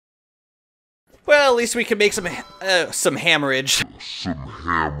Well, at least we can make some hammerage.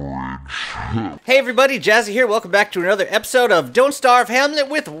 Hey everybody, Jazzy here. Welcome back to another episode of Don't Starve Hamlet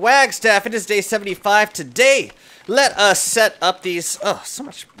with Wagstaff. It is day 75 today. Let us set up these... Oh, so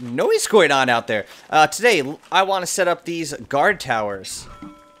much noise going on out there. Today, I want to set up these guard towers.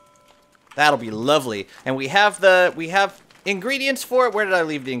 That'll be lovely. And we have ingredients for it. Where did I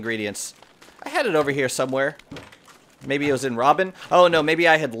leave the ingredients? I had it over here somewhere. Maybe it was in Robin. Oh no, maybe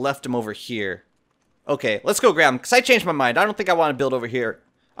I had left them over here. Okay, let's go grab them, because I changed my mind. I don't think I want to build over here.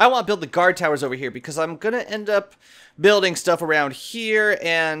 I want to build the guard towers over here, because I'm going to end up building stuff around here,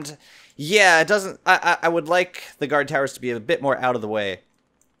 and yeah, it doesn't... I would like the guard towers to be a bit more out of the way.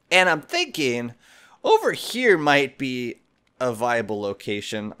 And I'm thinking, over here might be a viable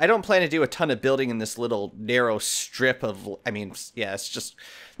location. I don't plan to do a ton of building in this little narrow strip of... I mean, yeah, it's just...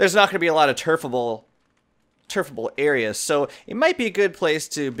 There's not going to be a lot of turfable areas, so it might be a good place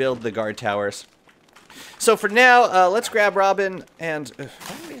to build the guard towers. So for now, let's grab Robin, and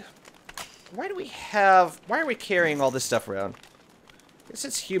why are we carrying all this stuff around? I guess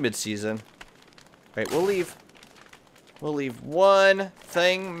it's humid season. Right, we'll leave one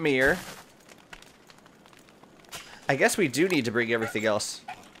thing mirror. I guess we do need to bring everything else.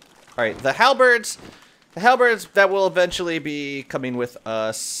 Alright, the halberds that will eventually be coming with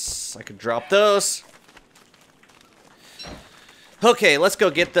us. I could drop those. Okay, let's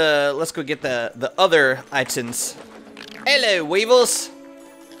go get the other items. Hello, weevils.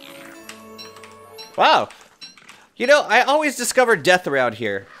 Wow. You know, I always discover death around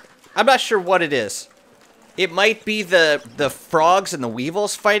here. I'm not sure what it is. It might be the frogs and the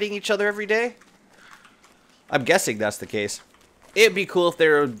weevils fighting each other every day. I'm guessing that's the case. It'd be cool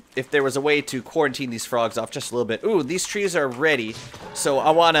if there was a way to quarantine these frogs off just a little bit. Ooh, these trees are ready. So I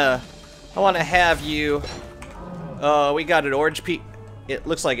wanna have you. We got an orange peak. It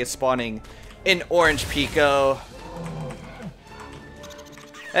looks like it's spawning an orange pico.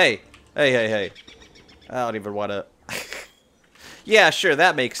 Hey. I don't even want to... Yeah, sure,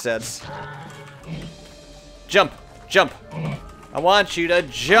 that makes sense. Jump. I want you to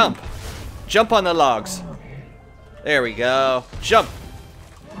jump. Jump on the logs. There we go. Jump.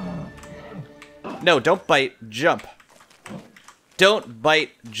 No, don't bite. Jump. Don't bite.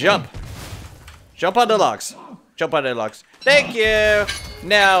 Jump. Jump on the logs. Jump on the logs. Thank you.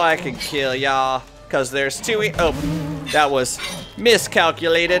 Now I can kill y'all. Because there's two... Oh, that was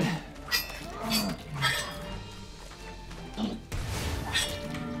miscalculated.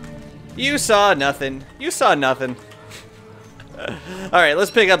 You saw nothing. You saw nothing. Alright,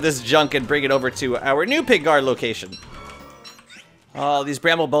 let's pick up this junk and bring it over to our new pig guard location. Oh, these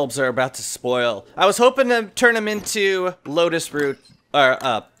bramble bulbs are about to spoil. I was hoping to turn them into lotus root.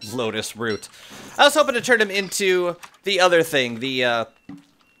 Lotus root. I was hoping to turn them into the other thing, the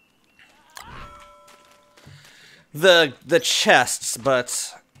chests,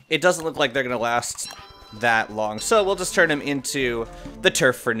 but it doesn't look like they're gonna last that long. So we'll just turn them into the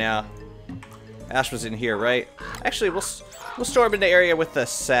turf for now. Ash was in here, right? Actually, we'll store them in the area with the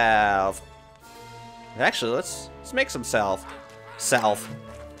salve. Actually, let's make some salve.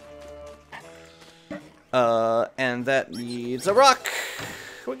 And that needs a rock.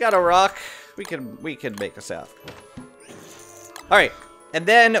 We got a rock. We can make a salve. All right, and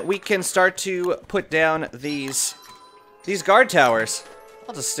then we can start to put down these guard towers.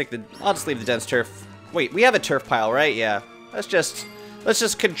 I'll just leave the dense turf. Wait, we have a turf pile, right? Yeah. Let's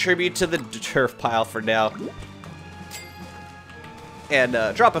just contribute to the turf pile for now. And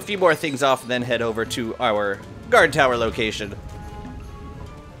drop a few more things off, and then head over to our guard tower location.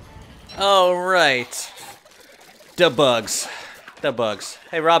 All right. The bugs.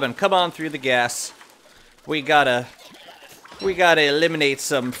 Hey, Robin, come on through the gas. We gotta eliminate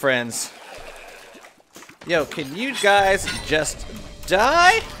some friends. Yo, can you guys just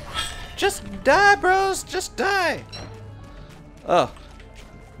die? Just die, bros. Just die. Oh.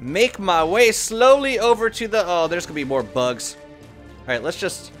 Make my way slowly over to the... Oh, there's gonna be more bugs. Alright, let's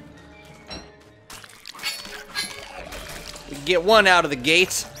just... We can get one out of the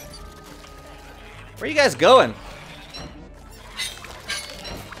gate. Where are you guys going?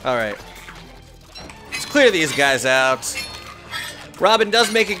 Alright. Let's clear these guys out. Robin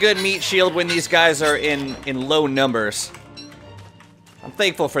does make a good meat shield when these guys are in low numbers. I'm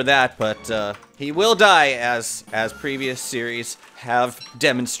thankful for that, but he will die, as previous series have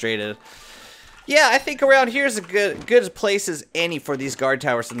demonstrated. Yeah, I think around here is a good place as any for these guard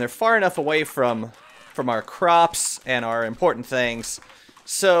towers, and they're far enough away from our crops and our important things.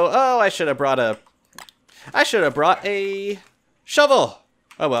 So, oh, I should have brought a shovel.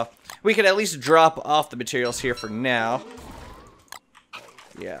 Oh well, we can at least drop off the materials here for now.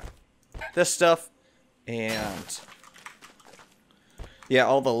 Yeah. this stuff. And yeah,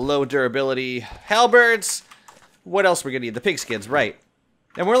 all the low durability halberds. What else are we gonna need? The pig skins, right.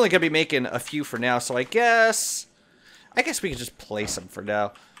 And we're only gonna be making a few for now, so I guess we can just place them for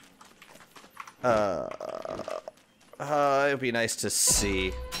now. It'd be nice to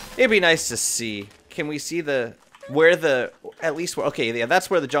see. It'd be nice to see. Can we see the at least okay, yeah, that's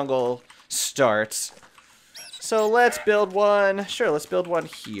where the jungle starts. So let's build one. Sure, let's build one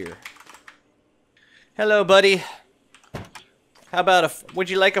here. Hello, buddy. How about would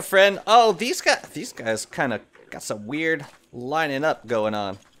you like a friend? Oh, these guys kind of got some weird lining up going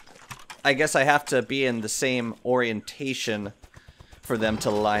on. I guess I have to be in the same orientation for them to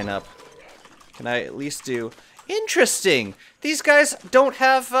line up. Can I at least do... Interesting! These guys don't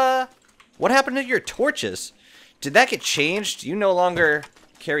have, What happened to your torches? Did that get changed? Do you no longer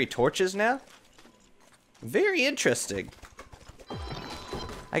carry torches now? Very interesting.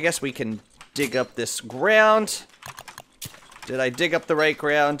 I guess we can dig up this ground. Did I dig up the right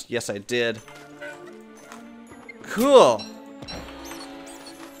ground? Yes, I did. Cool.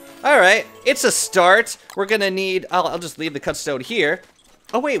 Alright, it's a start. We're gonna need... I'll just leave the cut stone here.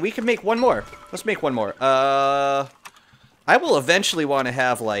 Oh wait, we can make one more. Let's make one more. I will eventually want to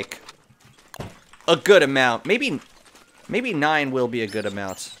have, like, a good amount. Maybe 9 will be a good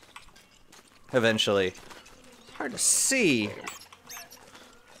amount. Eventually. Hard to see.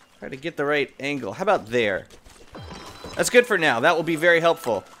 Hard to get the right angle. How about there? That's good for now. That will be very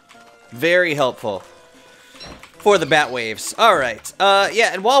helpful. Very helpful. For the bat waves. Alright.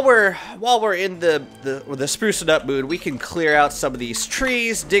 Yeah, and while we're in the sprucing up mood, we can clear out some of these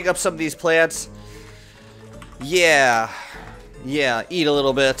trees, dig up some of these plants. Yeah. Yeah, eat a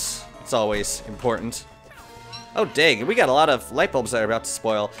little bit. It's always important. Oh, dang. We got a lot of light bulbs that are about to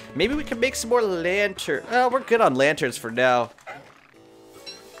spoil. Maybe we can make some more lanterns. Oh, we're good on lanterns for now.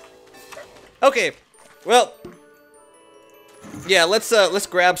 Okay. Well. Yeah, let's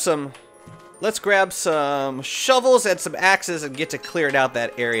grab some... Let's grab some shovels and some axes and get to clearing out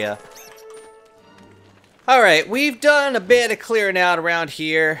that area. Alright, we've done a bit of clearing out around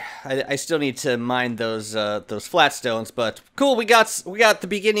here. I still need to mine those flat stones, but cool, we got the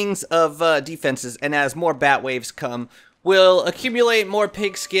beginnings of defenses, and as more bat waves come, we'll accumulate more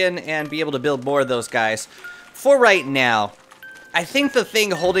pigskin and be able to build more of those guys. For right now, I think the thing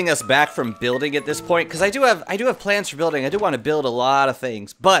holding us back from building at this point, because I do have plans for building, I do want to build a lot of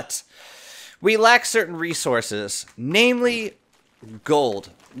things, but we lack certain resources, namely gold.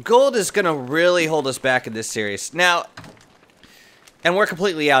 Gold is going to really hold us back in this series. Now, and we're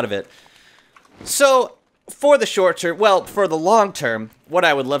completely out of it. So, for the short term, well, for the long term, what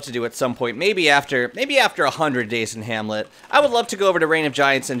I would love to do at some point, maybe after 100 days in Hamlet, I would love to go over to Reign of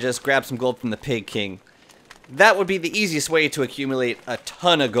Giants and just grab some gold from the Pig King. That would be the easiest way to accumulate a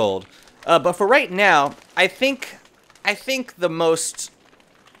ton of gold. But for right now, I think the most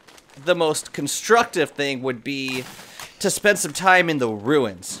constructive thing would be to spend some time in the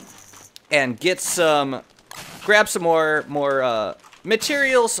ruins and grab some more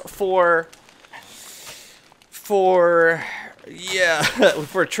materials for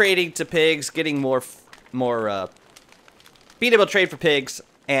trading to pigs, getting more being able to trade for pigs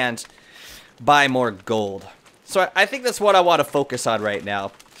and buy more gold. So I think that's what I want to focus on right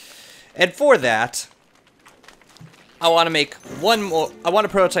now. And for that, I want to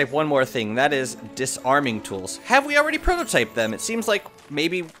prototype one more thing. That is disarming tools. Have we already prototyped them? It seems like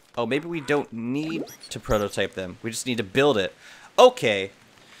maybe we don't need to prototype them. We just need to build it. Okay.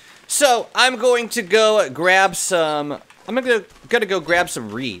 So I'm going to go grab some. I'm gonna go grab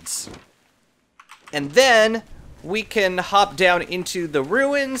some reeds, and then we can hop down into the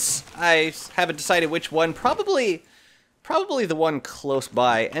ruins. I haven't decided which one. Probably the one close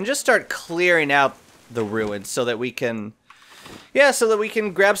by, and just start clearing out the ruins so that we can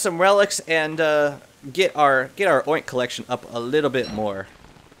grab some relics and get our oink collection up a little bit more.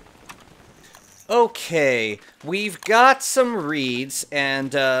 Okay, we've got some reeds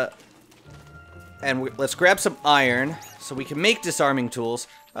and let's grab some iron so we can make disarming tools.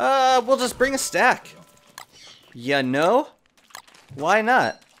 We'll just bring a stack. You know? Why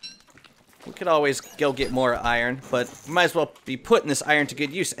not? We could always go get more iron, but we might as well be putting this iron to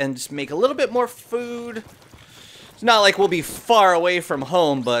good use and just make a little bit more food. It's not like we'll be far away from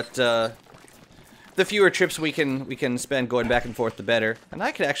home, but the fewer trips we can spend going back and forth, the better. And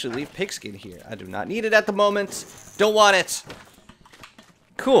I could actually leave pigskin here. I do not need it at the moment. Don't want it.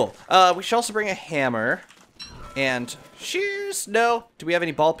 Cool. We should also bring a hammer. And shears? No. Do we have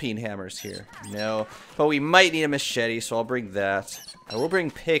any ball peen hammers here? No. But we might need a machete, so I'll bring that. I will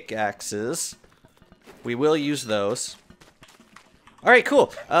bring pickaxes. We will use those. All right,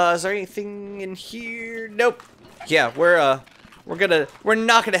 cool. Is there anything in here? Nope. Yeah, we're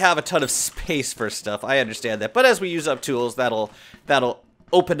not gonna have a ton of space for stuff. I understand that, but as we use up tools, that'll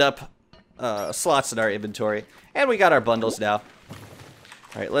open up slots in our inventory, and we got our bundles now.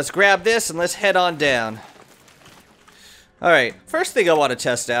 All right, let's grab this and let's head on down. All right, first thing I want to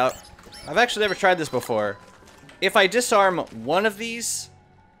test out. I've actually never tried this before. If I disarm one of these,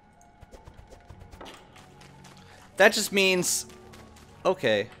 that just means,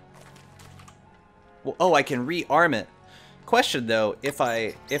 okay. Well, oh, I can rearm it. Question though, if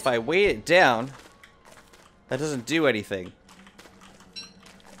I weight it down, that doesn't do anything.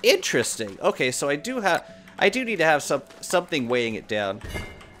 Interesting. Okay, so I do need to have something weighing it down,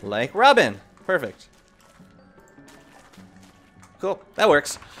 like Robin. Perfect. Cool, that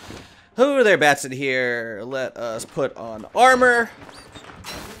works. Who are there bats in here? Let us put on armor.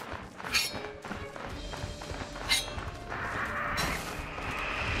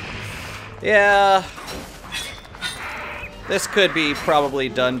 Yeah. This could be probably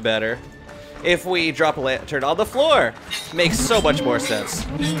done better if we drop a lantern on the floor. Makes so much more sense.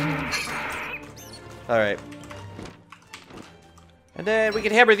 Alright. And then we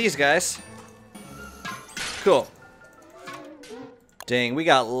can hammer these guys. Cool. Dang, we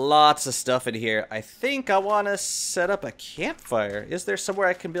got lots of stuff in here. I think I want to set up a campfire. Is there somewhere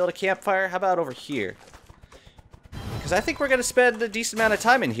I can build a campfire? How about over here? Because I think we're going to spend a decent amount of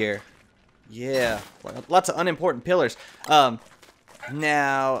time in here. Yeah, lots of unimportant pillars.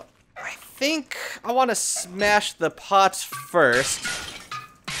 Now, I think I want to smash the pots first.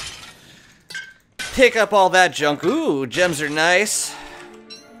 Pick up all that junk. Ooh, gems are nice.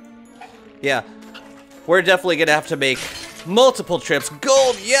 Yeah, we're definitely going to have to make multiple trips.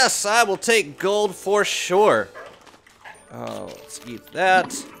 Gold, yes, I will take gold for sure. Oh, let's eat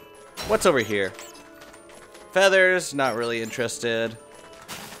that. What's over here? Feathers, not really interested.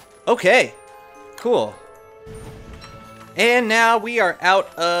 Okay, cool. And now we are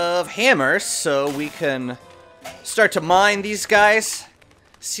out of hammers, so we can start to mine these guys.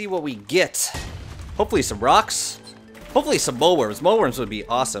 See what we get. Hopefully some rocks. Hopefully some moleworms. Moleworms would be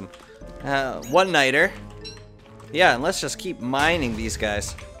awesome. One-nighter. Yeah, and let's just keep mining these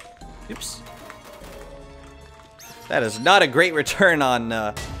guys. Oops. That is not a great return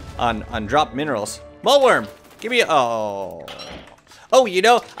on dropped minerals. Moleworm, give me a, oh. Oh, you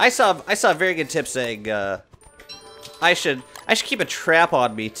know, I saw a very good tip saying I should keep a trap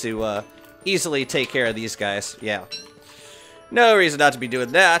on me to easily take care of these guys. Yeah. No reason not to be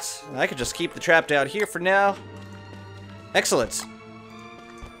doing that. I could just keep the trap down here for now. Excellent.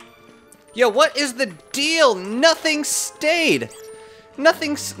 Yo, what is the deal? Nothing stayed.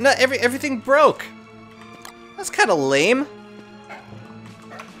 Everything broke. That's kind of lame.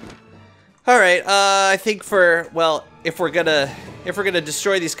 All right, I think if we're gonna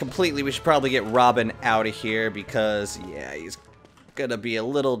destroy these completely, we should probably get Robin out of here because yeah, he's gonna be a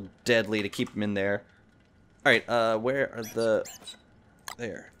little deadly to keep him in there. All right, where are the?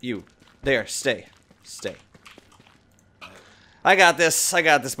 There, stay. I got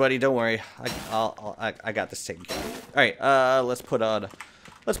this, buddy. Don't worry. I got this taken care of. All right, let's put on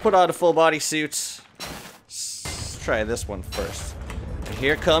a full body suit. Let's try this one first. And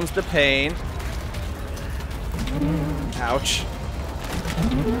here comes the pain. Ouch.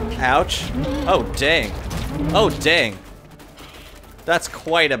 Ouch. Oh dang. Oh dang. That's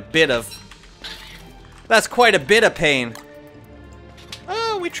quite a bit of pain.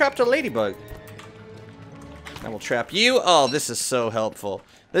 Oh, we trapped a ladybug. I will trap you. Oh, this is so helpful.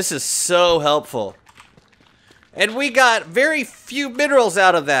 This is so helpful. And we got very few minerals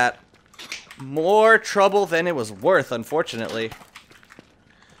out of that. More trouble than it was worth, unfortunately.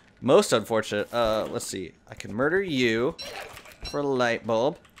 Most unfortunate. Let's see. I can murder you for a light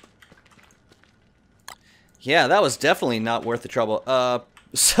bulb. Yeah, that was definitely not worth the trouble.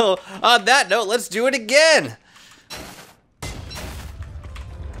 So, on that note, let's do it again.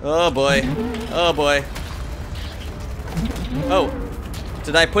 Oh, boy. Oh, boy. Oh,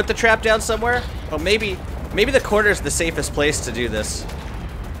 did I put the trap down somewhere? Oh, maybe the corner's the safest place to do this.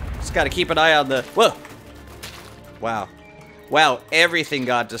 Just gotta keep an eye on the, whoa. Wow. Wow, everything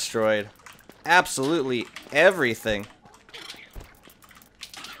got destroyed. Absolutely everything.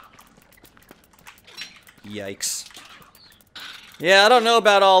 Yikes. Yeah, I don't know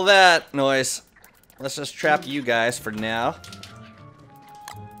about all that noise. Let's just trap you guys for now.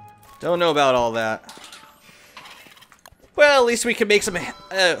 Don't know about all that. Well, at least we can make some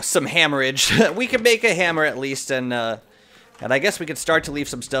hammerage. We can make a hammer at least, and I guess we can start to leave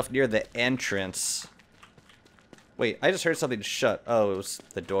some stuff near the entrance. Wait, I just heard something shut. Oh, it was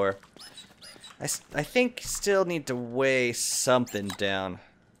the door. I think still need to weigh something down.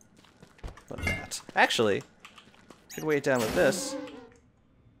 But that. Actually, could weigh it down with this.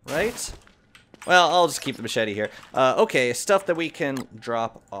 Right? Well, I'll just keep the machete here. Okay, stuff that we can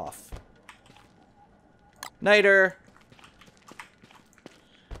drop off. Niter.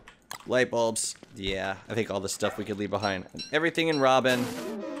 Light bulbs. Yeah, I think all the stuff we could leave behind. And everything in Robin.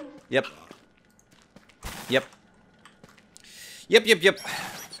 Yep. Yep. Yep.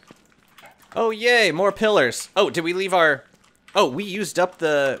 Oh, yay, more pillars. Oh, did we leave our... Oh, we used up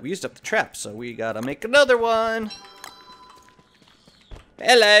the trap, so we gotta make another one.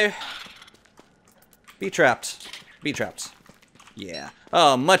 Hello. Be trapped. Be trapped. Yeah.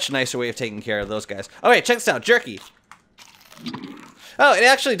 Oh, much nicer way of taking care of those guys. Alright, check this out. Jerky. Oh, it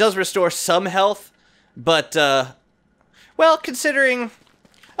actually does restore some health, but, well, considering...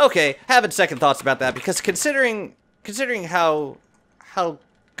 Okay, having second thoughts about that, because considering how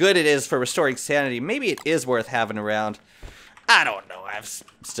good it is for restoring sanity, maybe it is worth having around. I don't know. I'm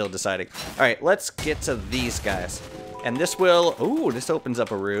still deciding. All right, let's get to these guys. And this will... Ooh, this opens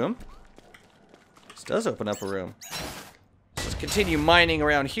up a room. This does open up a room. Let's continue mining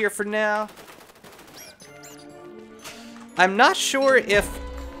around here for now. I'm not sure if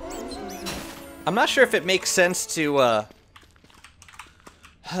it makes sense to,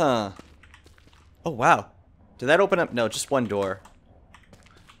 Huh. Oh, wow. Did that open up? No, just one door.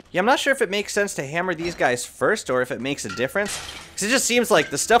 Yeah, I'm not sure if it makes sense to hammer these guys first or if it makes a difference. Because it just seems like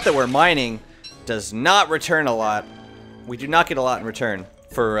the stuff that we're mining does not return a lot. We do not get a lot in return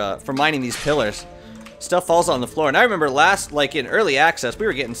for mining these pillars. Stuff falls on the floor. And I remember like in early access, we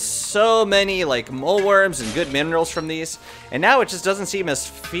were getting so many, like, mole worms and good minerals from these. And now it just doesn't seem as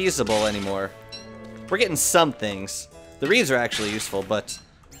feasible anymore. We're getting some things. The reeds are actually useful, but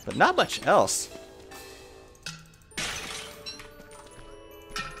not much else.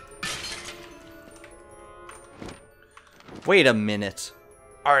 Wait a minute.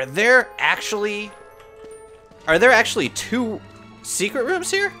 Are there actually two secret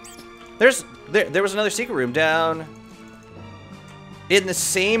rooms here? There was another secret room down in the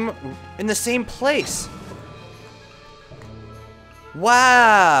same place.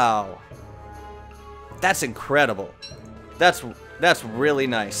 Wow. That's incredible. That's really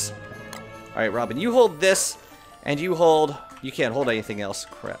nice. All right, Robin, you hold this and you can't hold anything else.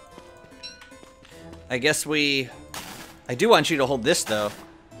 Crap. I guess I do want you to hold this, though.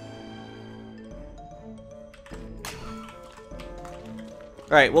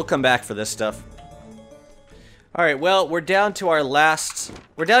 Alright, we'll come back for this stuff. Alright, well, we're down to our last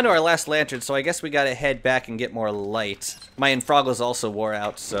lantern, so I guess we gotta head back and get more light. My infroggles also wore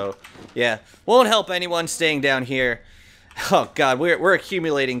out, so yeah. Won't help anyone staying down here. Oh god, we're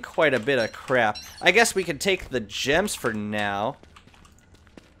accumulating quite a bit of crap. I guess we can take the gems for now.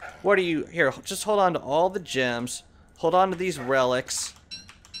 What are you... Here, just hold on to all the gems. Hold on to these relics.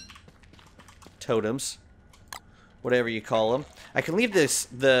 Totems. Whatever you call them. I can leave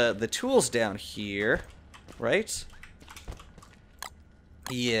the tools down here. Right?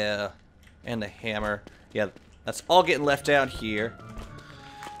 Yeah. And the hammer. Yeah, that's all getting left down here.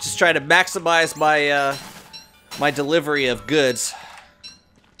 Just try to maximize my my delivery of goods.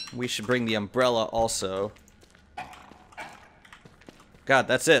 We should bring the umbrella also. God,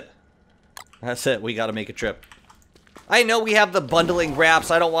 that's it. That's it. We gotta make a trip. I know we have the bundling wraps.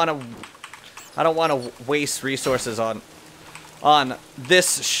 I don't want to waste resources on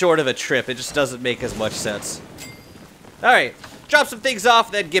this short of a trip. It just doesn't make as much sense. All right, drop some things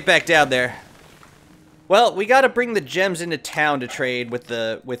off, then get back down there. Well, we got to bring the gems into town to trade with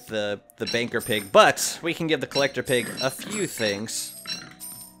the banker pig, but we can give the collector pig a few things.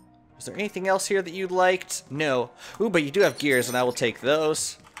 Is there anything else here that you liked? No. Ooh, but you do have gears, and I will take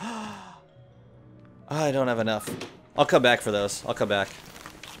those. I don't have enough. I'll come back for those. I'll come back.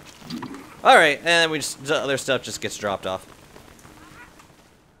 Alright, and then the other stuff just gets dropped off.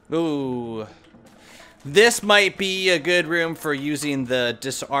 Ooh. This might be a good room for using the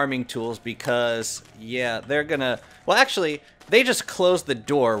disarming tools because, yeah, they're gonna... Well, actually, they just closed the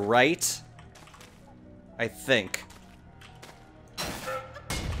door, right? I think.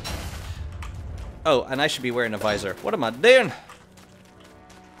 Oh, and I should be wearing a visor. What am I doing?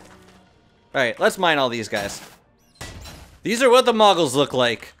 Alright, let's mine all these guys. These are what the moggles look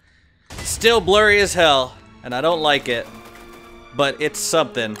like. Still blurry as hell, and I don't like it. But it's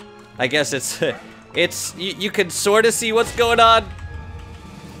something. I guess it's... you can sort of see what's going on.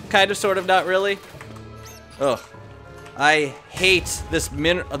 Kind of, sort of, not really. Ugh. I hate this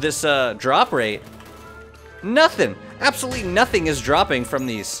drop rate. Nothing. Absolutely nothing is dropping from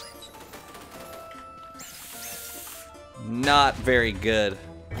these. Not very good.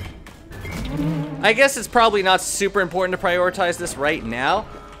 I guess it's probably not super important to prioritize this right now.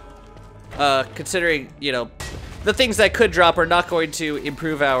 Considering, you know, the things that could drop are not going to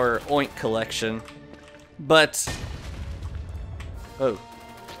improve our oink collection. But, oh.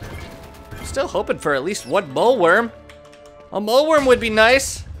 I'm still hoping for at least one moleworm. A moleworm would be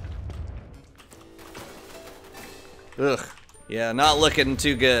nice. Ugh. Yeah, not looking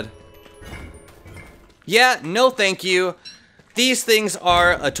too good. Yeah, no thank you. These things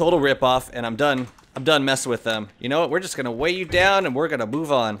are a total ripoff, and I'm done. I'm done messing with them. You know what? We're just gonna weigh you down, and we're gonna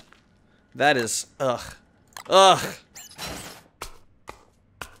move on. That is, ugh. Ugh.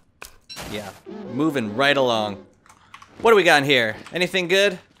 Yeah, moving right along. What do we got in here? Anything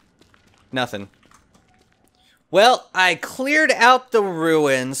good? Nothing. Well, I cleared out the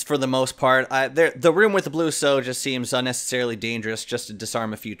ruins for the most part. The room with the blue sow just seems unnecessarily dangerous just to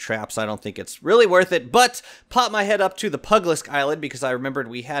disarm a few traps. I don't think it's really worth it, but pop my head up to the Puglisk Island because I remembered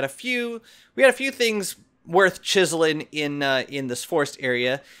we had a few things worth chiseling in this forest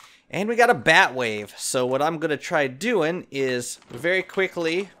area, and we got a bat wave. So what I'm gonna try doing is very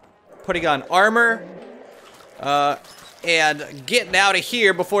quickly putting on armor, and getting out of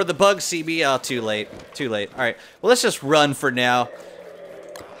here before the bugs see me. Oh, too late. Too late. All right. Well, let's just run for now.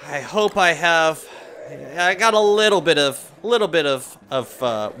 I hope I have. I got a little bit of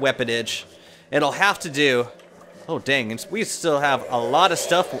weaponage. It'll have to do. Oh, dang! We still have a lot of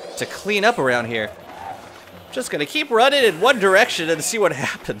stuff to clean up around here. Just gonna keep running in one direction and see what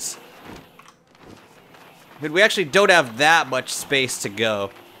happens. I mean, we actually don't have that much space to go.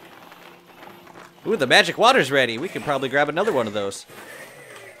 Ooh, the magic water's ready. We could probably grab another one of those.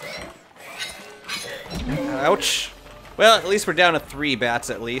 Ouch. Well, at least we're down to 3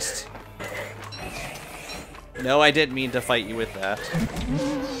 bats at least. No, I didn't mean to fight you with that.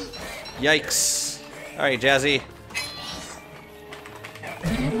 Yikes. Alright, Jazzy.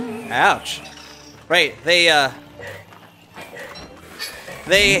 Ouch. Right, they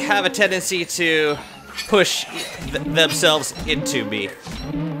have a tendency to push themselves into me.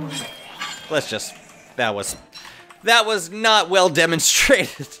 Let's just, that was not well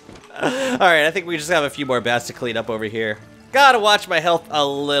demonstrated. Alright, I think we just have a few more bats to clean up over here. Gotta watch my health a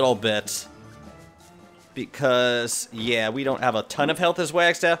little bit. Because, yeah, we don't have a ton of health as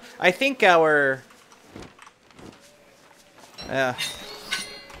Wagstaff. I think our...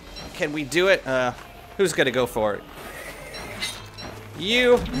 can we do it? Who's gonna go for it?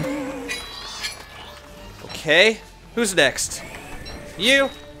 You. Okay. Who's next? You.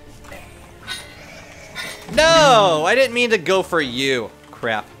 No! I didn't mean to go for you.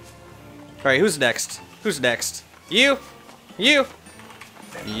 Crap. Alright, who's next? Who's next? You? You?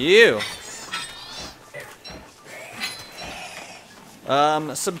 You.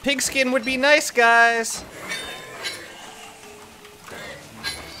 Some pigskin would be nice, guys.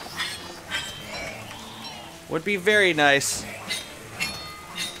 Would be very nice.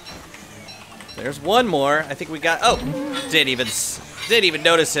 There's one more. I think we got... Oh! Didn't even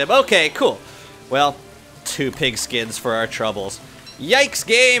notice him. Okay, cool. Well... 2 pigskins for our troubles. Yikes,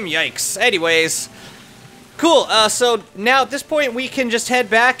 game, yikes. Anyways, cool. So now at this point we can just head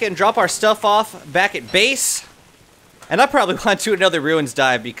back and drop our stuff off back at base. And I probably want to do another ruins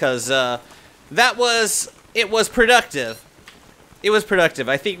dive because it was productive. It was productive.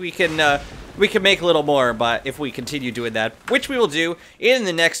 I think we can make a little more, but if we continue doing that, which we will do in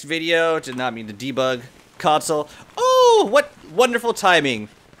the next video. Did not mean to debug console. Oh, what wonderful timing.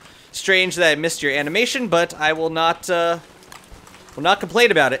 Strange that I missed your animation, but I will not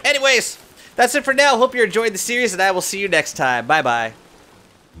complain about it. Anyways, that's it for now. Hope you're enjoying the series, and I will see you next time. Bye-bye.